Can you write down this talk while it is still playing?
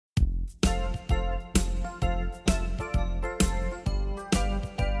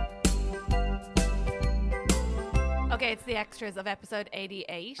it's the extras of episode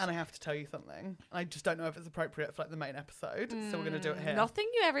 88. And I have to tell you something. I just don't know if it's appropriate for like the main episode, so we're going to do it here. Nothing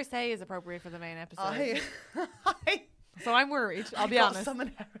you ever say is appropriate for the main episode. So I'm worried. I'll be got honest. some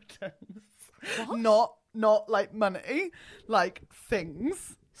inheritance. What? Not like money, like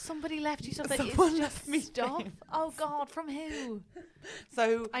things. Somebody left you something. Someone It's left just me stuff. things. Oh God, from who?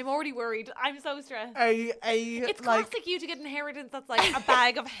 So I'm already worried. I'm so stressed. it's classic you to get inheritance that's like a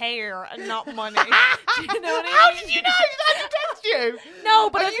bag of hair and not money. Do you know what I mean? How did you know? Did I text you?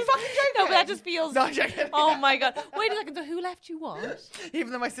 No, but Are that you just, fucking joking? No, but that just feels. No, I'm joking. Oh my God! Wait a second. So who left you what?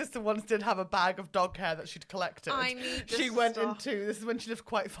 Even though my sister once did have a bag of dog hair that she'd collected, I need this she went stuff. into, this is when she lived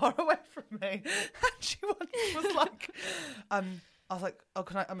quite far away from me, and she once was like, I was like, oh,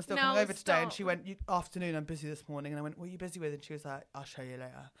 I'm still coming over today, and she went, afternoon, I'm busy this morning, and I went, what are you busy with? And she was like, I'll show you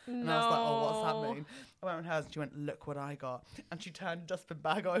later. And I was like, oh, what's that mean? I went on hers, and she went, look what I got. And she turned a dustbin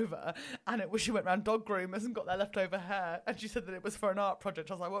bag over, and she went round dog groomers and got their leftover hair, and she said that it was for an art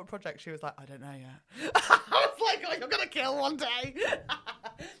project. I was like, what project? She was like, I don't know yet. I was like, oh, you're gonna kill one day.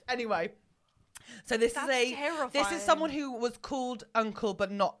 Anyway, so this is someone who was called uncle,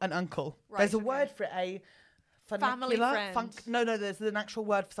 but not an uncle. Right, There's a word for it, a family friend. No, there's an actual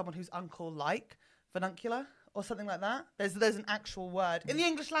word for someone who's uncle-like, vernacular or something like that. There's an actual word in the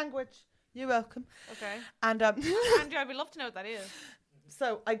English language. You're welcome. Okay. And Andrew, I would love to know what that is.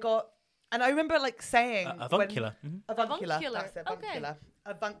 So I got, and I remember like saying avuncular. Avuncular. Avuncular. That's it. Avuncular. Okay.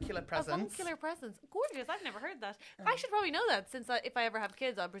 Avuncular presents. Avuncular presents. Gorgeous. I've never heard that. I should probably know that since if I ever have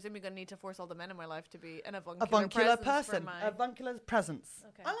kids, I'm presumably going to need to force all the men in my life to be an avuncular person. My... Avuncular presents.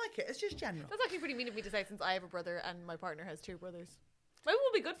 Okay. I like it. It's just general. That's actually pretty mean of me to say since I have a brother and my partner has two brothers. Maybe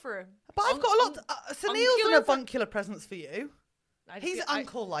we'll be good for. But I've got a lot. So Neil's an avuncular presents for you. He's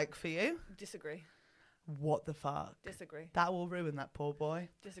uncle-like for you. Disagree. What the fuck? Disagree. That will ruin that poor boy.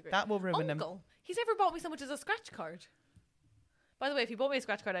 Disagree. That will ruin him. He's never bought me so much as a scratch card. By the way, if he bought me a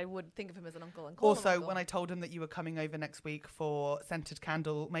scratch card, I would think of him as an uncle and call him Also, uncle. when I told him that you were coming over next week for scented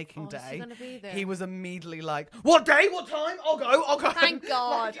candle making day, is he gonna be there? he was immediately like, "What day? What time? I'll go." Thank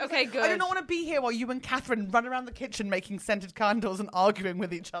God. Like, Okay, good. I do not want to be here while you and Catherine run around the kitchen making scented candles and arguing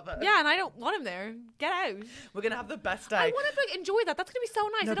with each other. Yeah, and I don't want him there. Get out. We're gonna have the best day. I want to enjoy that. That's gonna be so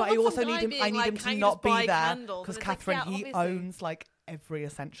nice. No, I but don't I want also some need guy him. being I need like, him "Can to you not just be buy there candles?" because And it's like, Catherine, yeah, he obviously. owns like every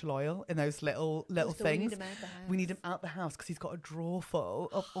essential oil in those little So we things. need him out the house. We need him out the house because he's got a drawer full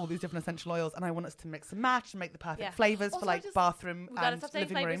of all these different essential oils, and I want us to mix and match and make the perfect flavors for like bathroom we gotta and stop saying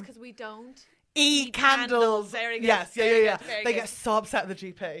living flavors room. because we don't Eat candles. There we go. Yes, yeah. Very They good. get so upset at the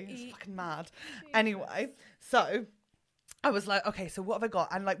GP. It's fucking mad. Anyway, so I was like, okay, so what have I got?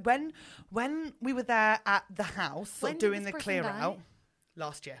 And like when we were there at the house, When did doing this the person clear die? out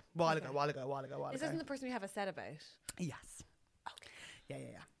last year, while Okay. ago. This isn't the person we have a set about. Yes.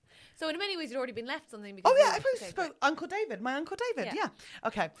 Okay. Yeah. So in many ways, you'd already been left something. Because Oh yeah, okay, I spoke Uncle David, my Uncle David. Yeah. Yeah.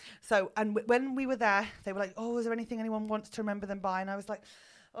 Okay. So and when we were there, they were like, "Oh, is there anything anyone wants to remember them by?" And I was like,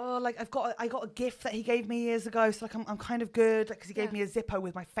 "Oh, like I got a gift that he gave me years ago, so like I'm kind of good, like because he gave me a Zippo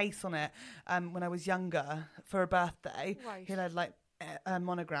with my face on it, when I was younger for a birthday. Right. He had like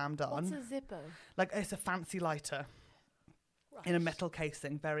monogrammed on. What's a Zippo? Like it's a fancy lighter in a metal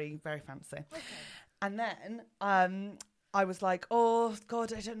casing, very very fancy. Okay. And then I was like, oh,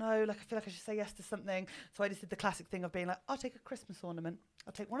 God, I don't know. Like, I feel like I should say yes to something. So I just did the classic thing of being like, I'll take a Christmas ornament.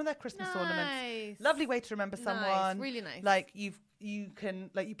 I'll take one of their Christmas ornaments. Lovely way to remember someone. Really nice. Like, you can,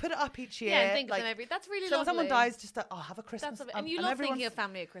 like, you put it up each year. Yeah, and think like, of them that's really so lovely. when someone dies, just like, have a Christmas. And you love thinking of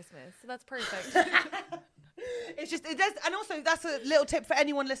family at Christmas. So that's perfect. It does. And also, that's a little tip for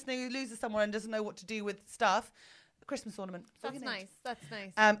anyone listening who loses someone and doesn't know what to do with stuff. A Christmas ornament. That's nice. That's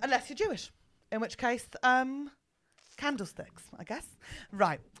nice. Unless you're Jewish, in which case, candlesticks, I guess.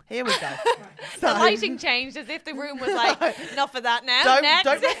 Right, here we go. The lighting changed as if the room was like, enough of that now.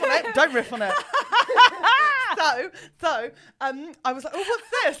 Don't riff on it. Don't riff on it. So, I was like, oh,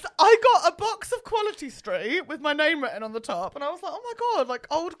 what's this? I got a box of Quality Street with my name written on the top, and I was like, oh my God, like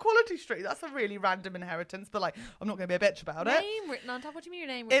old Quality Street. That's a really random inheritance, but like, I'm not going to be a bitch about it. Name written on top? What do you mean your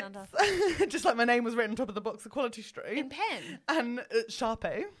name written on top? Just like my name was written on top of the box of Quality Street. In pen? And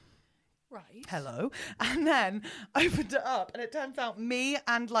Sharpie. Right. Hello. And then I opened it up, and it turns out me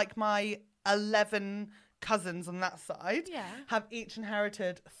and like my 11 cousins on that side have each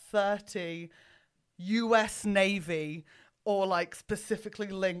inherited 30 US Navy or like specifically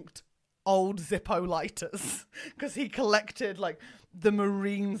linked old Zippo lighters because he collected like the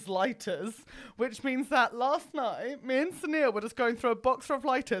Marines lighters, which means that last night me and Sunil were just going through a box of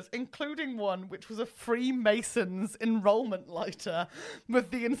lighters, including one which was a Freemasons enrollment lighter with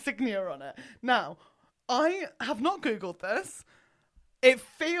the insignia on it. Now, I have not Googled this. It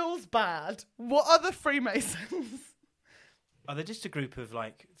feels bad. What are the Freemasons? Are they just a group of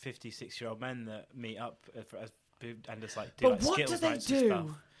like 56-year-old men that meet up and just like do but like what Skittles do they nights and do? stuff?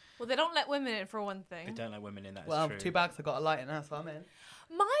 Well, they don't let women in for one thing. They don't let women in. That's Well, true. 2 bags. I got a light in there, so I'm in.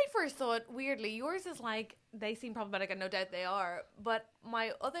 My first thought, weirdly, yours is like they seem problematic, and no doubt they are. But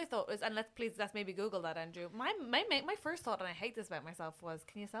my other thought was, and let's maybe Google that, Andrew. My first thought, and I hate this about myself, was,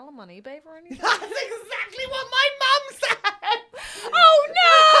 can you sell them on eBay for anything? That's exactly what my mum said. Oh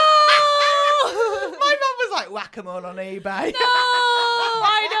no! My mum was like, whack-a-mole on eBay. No,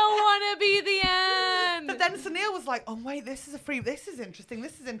 I don't want to be the end. But then Sunil was like, oh wait, this is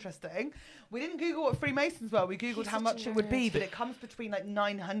interesting. We didn't Google what Freemasons were. We Googled how much it would be, but it comes between like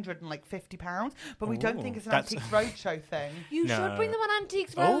 £900 and like £50. But we don't think it's an Antiques Roadshow thing. You should bring them on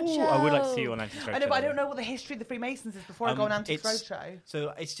Antiques Roadshow. Oh, I would like to see you on Antiques Roadshow. I know, but I don't know what the history of the Freemasons is before I go on Antiques Roadshow.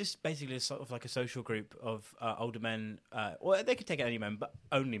 So it's just basically sort of like a social group of older men, or they could take any men, but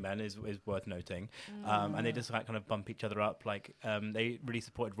only men is worth noting. And they just like kind of bump each other up. Like they really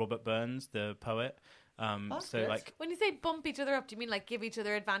supported Robert Burns, the poet. So good. like when you say bump each other up, do you mean like give each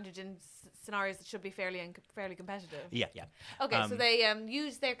other advantage in scenarios that should be fairly competitive? Yeah. Okay, so they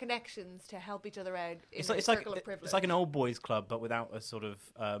use their connections to help each other out in a circle of privilege. It's like an old boys club, but without a sort of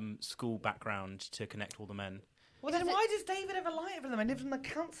school background to connect all the men. Well, then why does David ever lie for them? I lived in the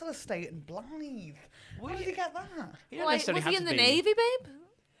council estate in Blythe. Where did he get that? Was he in the Navy, babe?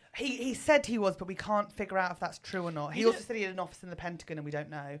 He said he was, but we can't figure out if that's true or not. He also said he had an office in the Pentagon, and we don't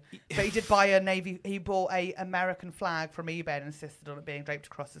know. But he did buy he bought a American flag from eBay and insisted on it being draped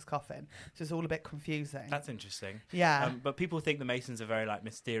across his coffin. So it's all a bit confusing. That's interesting. Yeah. But people think the Masons are very like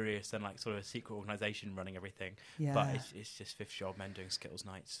mysterious and like sort of a secret organisation running everything. Yeah. But it's just 50-year-old men doing Skittles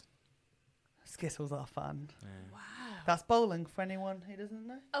nights. Skittles are fun. Yeah. Wow. That's bowling for anyone who doesn't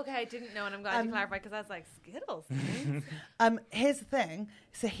know. Okay, I didn't know, and I'm glad you clarified, because I was like, Skittles. Here's the thing.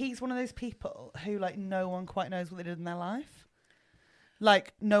 So he's one of those people who like no one quite knows what they did in their life.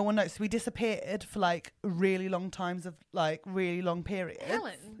 Like no one knows. So we disappeared for like really long times of like really long periods.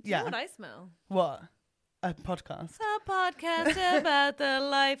 Helen, do you know what I smell? What? A podcast. A podcast about the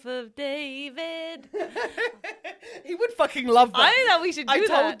life of David. He would fucking love that. I thought we should do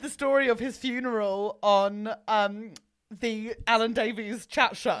that. I told the story of his funeral on the Alan Davies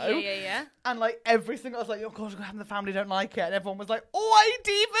chat show. Yeah. And like every single, I was like, oh god, the family don't like it. And everyone was like, oh, I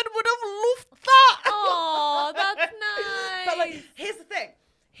David would have loved that. Oh, that's nice. But like, here's the thing.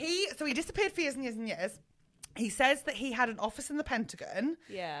 He disappeared for years and years and years. He says that he had an office in the Pentagon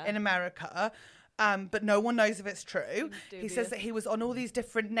in America. But no one knows if it's true. He says that he was on all these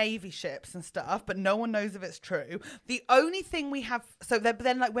different Navy ships and stuff, but no one knows if it's true. The only thing we have, but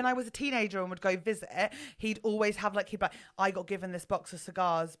then like when I was a teenager and would go visit, he'd always have like, I got given this box of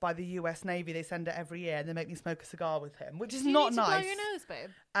cigars by the US Navy. They send it every year and they make me smoke a cigar with him, which is not nice. Do you need to blow your nose,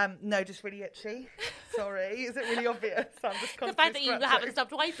 babe? No, just really itchy. Sorry. Is it really obvious? I'm just the fact that you haven't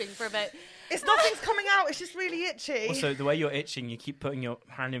stopped wiping for a bit. It's nothing's coming out. It's just really itchy. Also, the way you're itching, you keep putting your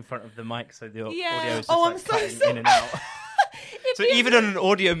hand in front of the mic so the audio is just I'm like so cutting sorry. in and out. So even on an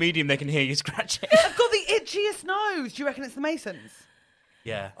audio medium, they can hear you scratching. I've got the itchiest nose. Do you reckon it's the Masons?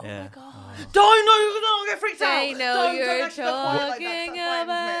 Yeah. Oh my god. Don't get freaked out. They know Don't you're actually look at it like talking that.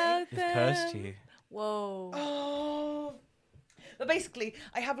 That about They've cursed you. Whoa. Oh. But basically,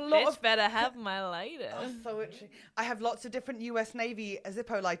 I have a lot Bitch of... better have my lighter. Oh, so itchy. I have lots of different US Navy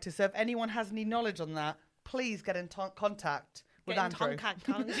Zippo lighters, so if anyone has any knowledge on that, please get in contact with Andrew. With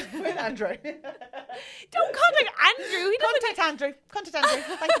Andrew. Don't contact Andrew. He doesn't Contact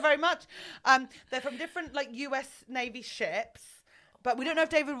Andrew. Thank you very much. They're from different like US Navy ships. But we don't know if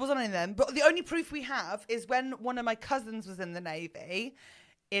David was on any of them. But the only proof we have is when one of my cousins was in the Navy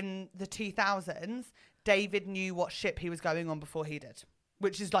in the 2000s, David knew what ship he was going on before he did,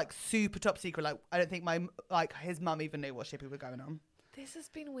 which is like super top secret. Like I don't think his mum even knew what ship he was going on. This has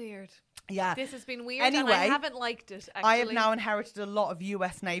been weird. Yeah. This has been weird. Anyway, and I haven't liked it, actually. I have now inherited a lot of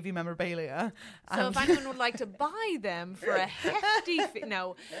US Navy memorabilia. So if anyone would like to buy them for a hefty fee...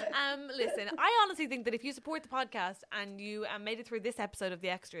 No. Listen, I honestly think that if you support the podcast and you made it through this episode of The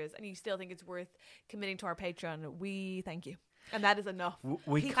Extras and you still think it's worth committing to our Patreon, we thank you. And that is enough.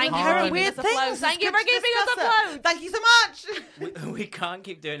 Thank you for keeping us afloat. Thank you for keeping us afloat. Thank you so much. We can't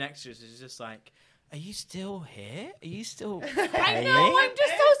keep doing extras. It's just like... Are you still here? Are you still I know, I'm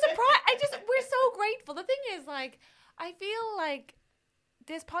just so surprised. We're so grateful. The thing is, like, I feel like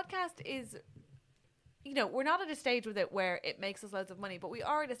this podcast is, you know, we're not at a stage with it where it makes us loads of money, but we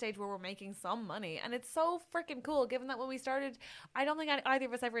are at a stage where we're making some money. And it's so freaking cool, given that when we started, I don't think either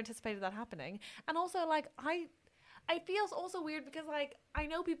of us ever anticipated that happening. And also, like, I I feel also weird because like I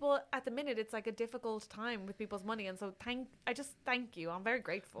know people at the minute it's like a difficult time with people's money, and so I just thank you. I'm very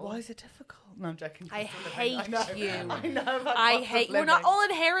grateful. Why is it difficult? No, I'm joking. I hate you. I know. I hate. We're not all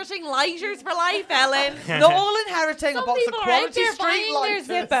inheriting lighters for life, Ellen. Not all inheriting Some a box of people are out quality there street buying lighters.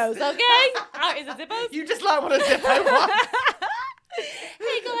 their Zippos, okay? Is it Zippos? You just like what a Zippo wants.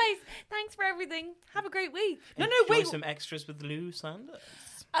 Hey guys, thanks for everything. Have a great week. No, Enjoy wait. some extras with Lou Sanders.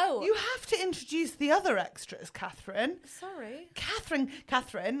 Oh, You have to introduce the other extras, Catherine. sorry.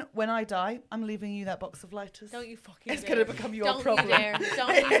 Catherine, when I die, I'm leaving you that box of lighters. Don't you fucking It's dare. going to become your Don't problem. you dare.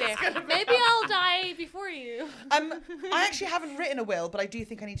 Don't you dare. Maybe I'll die before you. I actually haven't written a will, but I do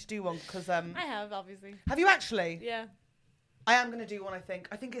think I need to do one because I have, obviously. have you actually? Yeah. I am going to do one. I think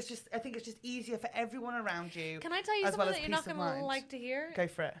it's just easier for everyone around you. Can I tell you as something well as that you're not peace of going to mind. like to hear? Go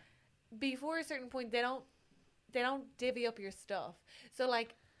for it. Before a certain point, they don't divvy up your stuff. So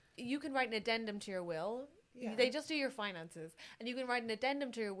like, you can write an addendum to your will. Yeah. They just do your finances, and you can write an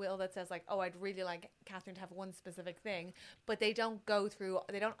addendum to your will that says like, oh, I'd really like Catherine to have one specific thing, but they don't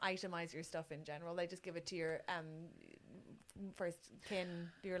itemize your stuff in general. They just give it to your first kin,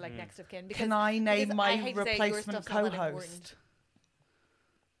 your like next of kin. Can I name because I my hate to say it, your replacement stuff's not that co-host? important.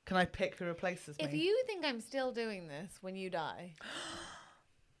 Can I pick who replaces me? If you think I'm still doing this when you die,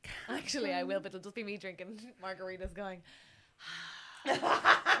 actually I will, but it'll just be me drinking margaritas going,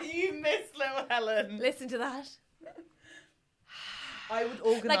 You miss little Helen. listen to that. I would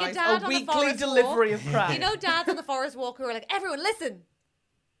organise Like a dad on the weekly forest delivery walk. of crap. You know dads on the forest walk who are like, everyone listen.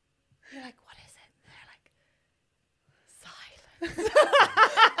 You're like, what is it? And they're like, silence.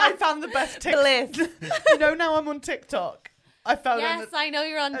 I found the best TikTok. You know, now I'm on TikTok. I found Yes, I know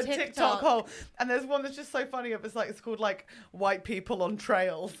you're on a TikTok. TikTok hole, and there's one that's just so funny. It's called like white people on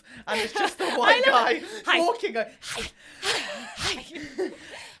trails, and it's just the white guy walking. Going, hi.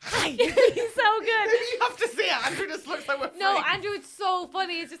 He's so good. You have to see it. Andrew just looks like we're No, free. Andrew, it's so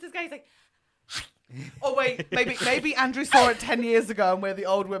funny. It's just this guy. He's like, Oh wait, maybe Andrew saw it 10 years ago, and we're the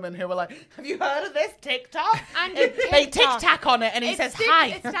old women who were like, "Have you heard of this TikTok?" Andrew, They TikTok. tic-tac on it, and he says hi.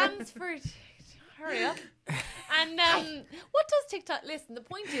 It stands for hurry up. And what does TikTok? Listen, the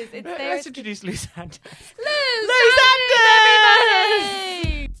point is, it's there. Let's introduce Lou Sanders. Lou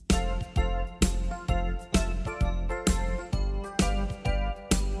Sanders! everybody!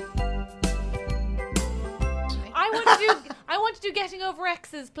 I want to do getting over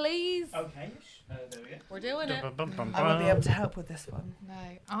exes, please. Okay. There we go. We're doing it. I won't be able to help with this one. No,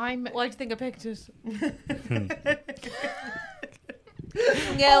 I'm. Why do you think I picked it?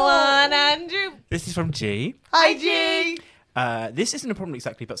 Go on, Andrew. This is from G. Hi, G. This isn't a problem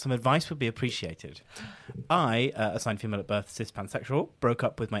exactly, but some advice would be appreciated. I, assigned female at birth, cis pansexual, broke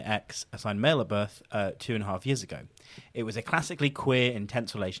up with my ex, assigned male at birth, 2.5 years ago. It was a classically queer,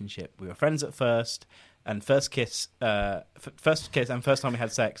 intense relationship. We were friends at first, and first kiss and first time we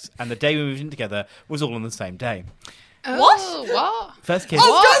had sex, and the day we moved in together was all on the same day. What? First kiss.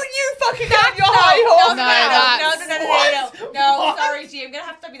 Oh, don't you fucking have your high horse! No, sorry, G. I'm gonna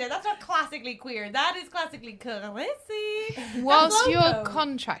have to stop you there. That's not classically queer. That is classically classy. Was your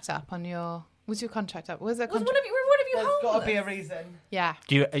contract up on your? Was your contract up? Was there Was one contract? of you? Were one of you There's homeless? got to be a reason. Yeah.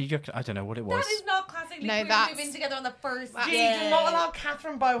 Do you reckon, I don't know what it was. That is not classically No, queer. that's- We've been together on the first G, day. do not allow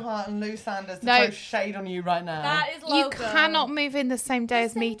Catherine Bohart and Lou Sanders to No. throw shade on you right now. That is You loco. cannot move in the same day The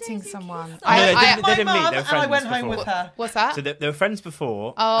as same meeting day as you someone. kiss No, they I didn't- they didn't meet, mum they were and I friends went home before. with her. What's that? So they were friends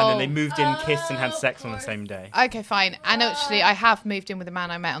before, and then they Oh. moved in, kissed, and had Oh, sex of on the course. same day. Okay, fine. And actually, I have moved in with a man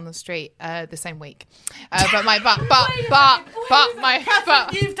I met on the street the same week. But my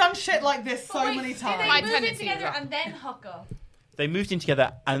You've done shit like this so Wait, many did times. they My move in tendency together is and then hook up? They moved in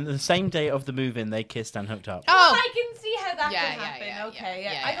together, and the same day of the move-in, they kissed and hooked up. Well, Oh, I can see how that Yeah, can yeah, happen. yeah, Okay,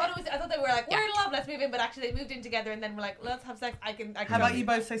 yeah, yeah. yeah, I thought they were like, we're Yeah. in love, let's move in, but actually they moved in together and then we're like, let's have sex. I can. How about you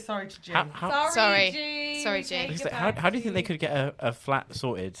both say sorry to G? Sorry, Sorry. G. Sorry, G. Take Because it how back, do you think they could get a flat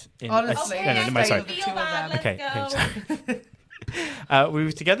sorted? In Honestly, Okay, no, no, I no, sorry. feel bad. Let's Okay, go. We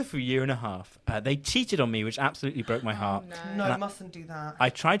were together for a year and a half. They cheated on me, which absolutely broke my heart. No, And you mustn't do that. I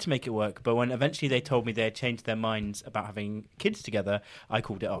tried to make it work, but when eventually they told me they had changed their minds about having kids together, I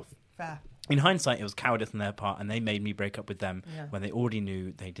called it off. Fair. In hindsight, it was cowardice on their part, and they made me break up with them Yeah. when they already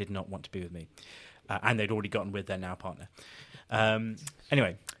knew they did not want to be with me. And they'd already gotten with their now partner.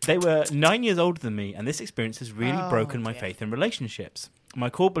 Anyway, they were 9 years older than me, and this experience has really broken my faith in relationships. My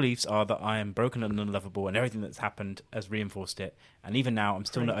core beliefs are that I am broken and unlovable, and everything that's happened has reinforced it. And even now, I'm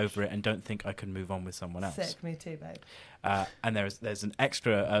still not over it and don't think I can move on with someone else. Sick, me too, babe. And there's an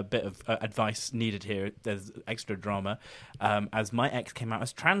extra bit of advice needed here. There's extra drama, as my ex came out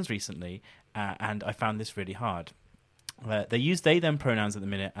as trans recently, and I found this really hard. They use they them pronouns at the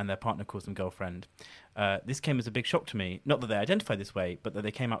minute, and their partner calls them girlfriend. This came as a big shock to me. Not that they identified this way, but that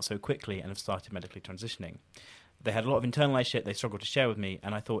they came out so quickly and have started medically transitioning. They had a lot of internalized shit they struggled to share with me,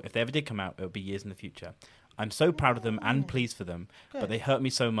 and I thought if they ever did come out, it would be years in the future. I'm so proud of them and pleased for them, but they hurt me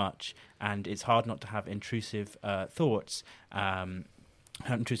so much, and it's hard not to have intrusive thoughts about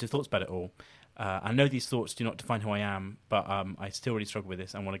it all. I know these thoughts do not define who I am, but I still really struggle with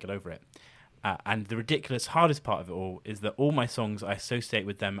this and want to get over it. And the ridiculous, hardest part of it all is that all my songs I associate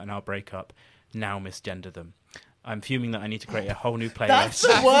with them and our breakup now misgender them. I'm fuming that I need to create a whole new playlist. That's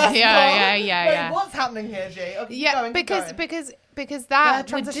the worst Yeah. Wait, what's happening here, G? Okay, Yeah, because that would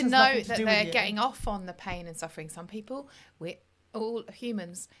transition's denote nothing to that do with they're you. getting off on the pain and suffering. Some people, we're all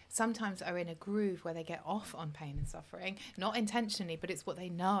humans, sometimes are in a groove where they get off on pain and suffering, not intentionally, but it's what they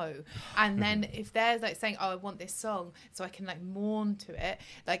know. And then if they're like saying, "Oh, I want this song so I can like mourn to it,"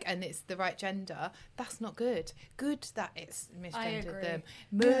 like, and it's the right gender, that's not good. Good that it's misgendered them.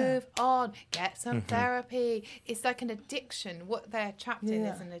 Move on, get some therapy. It's like an addiction. What they're trapped in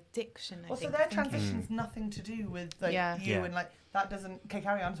is an addiction. I So think. their transition's nothing to do with like you and like that doesn't. Okay,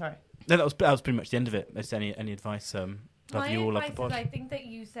 carry on. Sorry. No, that was pretty much the end of it. Is there any advice? Love you all, love the pod. I think that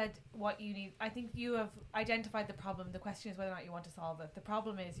you said what you need. I think you have identified the problem. The question is whether or not you want to solve it. The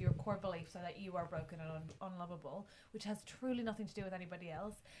problem is your core beliefs are that you are broken and unlovable, which has truly nothing to do with anybody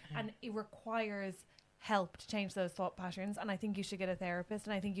else. And it requires help to change those thought patterns. And I think you should get a therapist,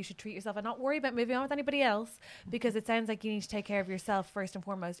 and I think you should treat yourself and not worry about moving on with anybody else, because it sounds like you need to take care of yourself first and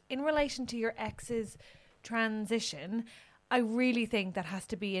foremost. In relation to your ex's transition, I really think that has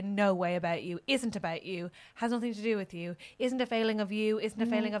to be in no way about you, isn't about you, has nothing to do with you, isn't a failing of you, isn't a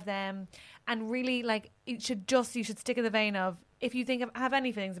failing of them. And really, like, you should stick in the vein of, if you have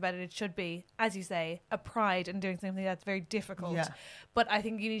any feelings about it, it should be, as you say, a pride in doing something that's very difficult. Yeah. But I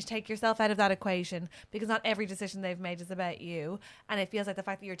think you need to take yourself out of that equation, because not every decision they've made is about you. And it feels like the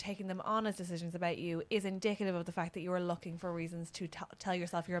fact that you're taking them on as decisions about you is indicative of the fact that you are looking for reasons to tell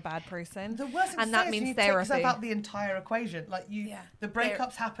yourself you're a bad person. The worst thing and that means therapy. Take yourself out the entire equation. Like the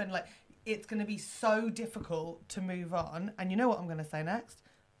breakups happen. Like, it's going to be so difficult to move on. And you know what I'm going to say next?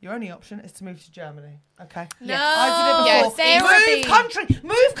 Your only option is to move to Germany. Okay. No. I did it before.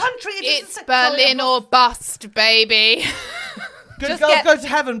 Move country. It's Berlin or bust, baby. Good girls go to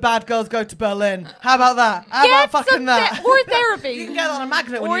heaven, bad girls go to Berlin. How about that? How about fucking that? Or therapy. You can get that on a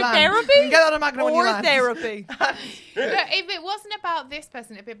magnet when you land. Therapy. You can get that on a magnet when you land. Or therapy. Look, if it wasn't about this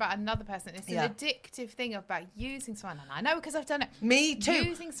person, it'd be about another person. It's an addictive thing about using someone, and I know because I've done it. Me too.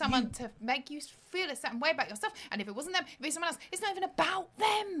 Using someone to make you feel a certain way about yourself, and if it wasn't them, it'd be someone else. It's not even about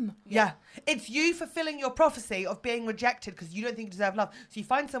them. Yeah. It's you fulfilling your prophecy of being rejected because you don't think you deserve love. So you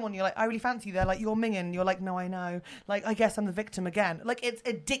find someone, you're like, I really fancy you. They're like, you're minging. You're like, no, I know. Like, I guess I'm the victim again. Like, it's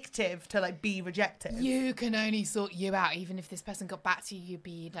addictive to like be rejected. You can only sort you out. Even if this person got back to you, you'd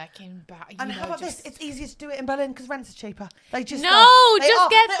be like in back. And how about this? It's easier to do it in Berlin because rents are cheaper. They just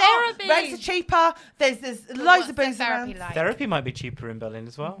get therapy. Rents are cheaper. There's loads of booze around. Therapy might be cheaper in Berlin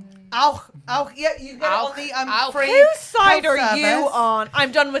as well. Yeah, you get it on the free. Whose side are health you service. on?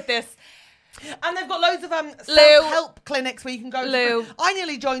 I'm done with this. And they've got loads of self-help clinics where you can go. Lou. I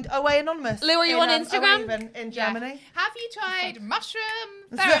nearly joined OA Anonymous. Lou, are you on Instagram? Even in Germany. Have you tried mushroom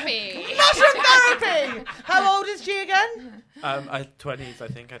therapy? Mushroom therapy. How old is she again? 20s, I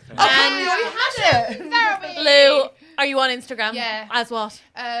think. Oh, you already had it. Therapy. Lou, are you on Instagram? Yeah. As what?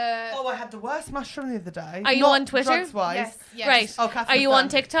 I had the worst mushroom the other day. Are you on Twitter? Drugs-wise. Yes. Great. Oh, are you on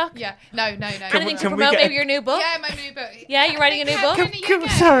TikTok? Yeah. No. Anything to promote maybe your new book? Yeah, my new book. Yeah, you're writing a new book?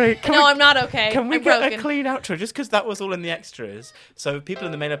 I'm not okay. Can we I'm get broken. a clean outro? Just because that was all in the extras. So people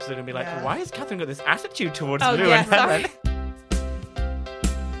in the main episode are going to be like, why has Catherine got this attitude towards Lou and Helen?